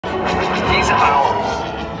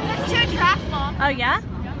That's too trash, Mom. Oh yeah?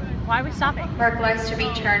 Why are we stopping? Park lights to be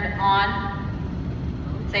turned on.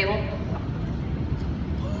 Sable.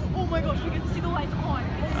 Oh my gosh, we get to see the lights on.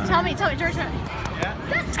 Tell me, George. Yeah?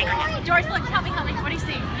 That's scary. George, look, tell me. What do you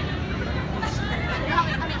see?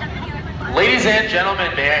 Ladies and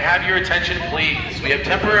gentlemen, may I have your attention, please? We have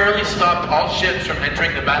temporarily stopped all ships from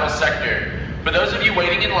entering the battle sector. For those of you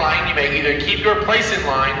waiting in line, you may either keep your place in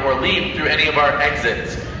line or leave through any of our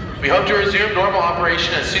exits. We hope to resume normal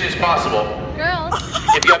operation as soon as possible. Girls.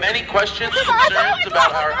 If you have any questions or concerns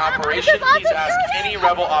about our operation, please ask any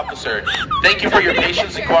rebel officer. Thank you for your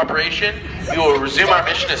patience and cooperation. We will resume our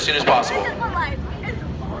mission as soon as possible.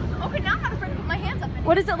 Okay, now I'm afraid to put my hands up.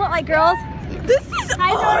 What does it look like, girls? This is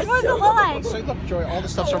What does it look like? So look, Joy, all the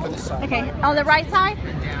stuff's over this side. Okay, on the right side?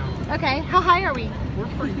 And down. Okay, how high are we? We're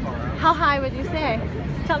pretty far out. How high would you say?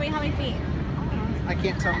 Tell me how many feet. I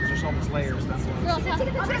can't tell because there's all these layers. That's why. Girls,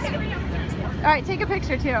 all right, take a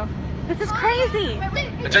picture too. This is crazy.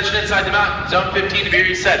 Attention inside the mountain. Zone 15 to be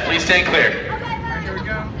reset. Please stand clear. Here we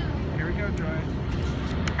go. Here we go, Joy.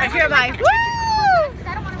 Right here, bye. Woo!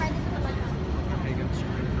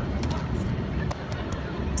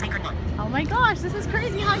 Oh my gosh, this is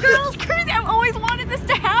crazy, huh, girls? It's crazy. I've always wanted this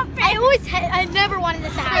to happen. I never wanted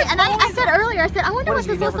this to happen. And I said earlier, I wonder what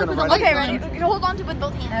this looks like with the Okay, ready? Hold on to it with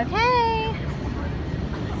both hands. Okay.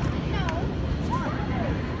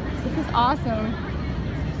 This is awesome.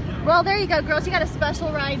 Well, there you go, girls. You got a special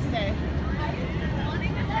ride today.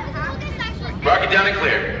 Rocket down and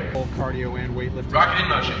clear. Full cardio and weightlifting. Rocket in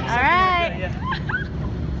motion. All right.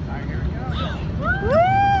 Alright, here we go.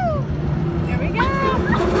 Woo! Here we go.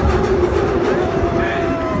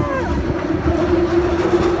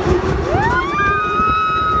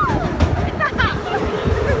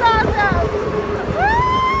 This is awesome. Woo!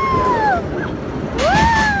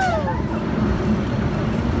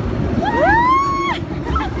 Woo!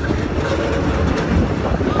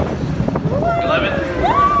 11.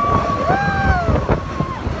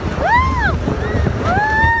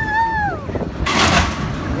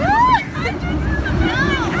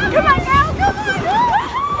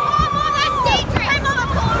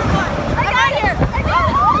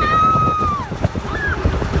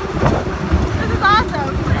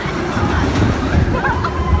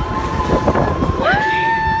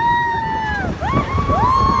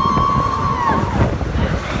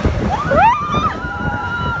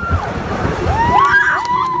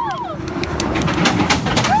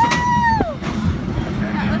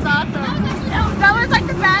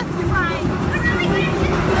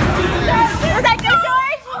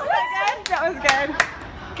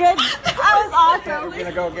 Good. That was awesome. We're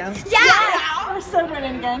gonna go again? Yeah! We're so doing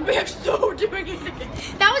it again. We are so doing it again.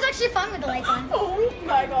 That was actually fun with the lights on. Oh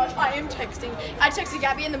my gosh, I am texting. I texted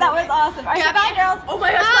Gabby in the That moment. was awesome. All right, Gabby, bye, girls. Oh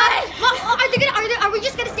my gosh, Bye. Are we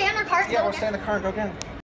just gonna stay in our car? Yeah, we'll stay in the car and go again.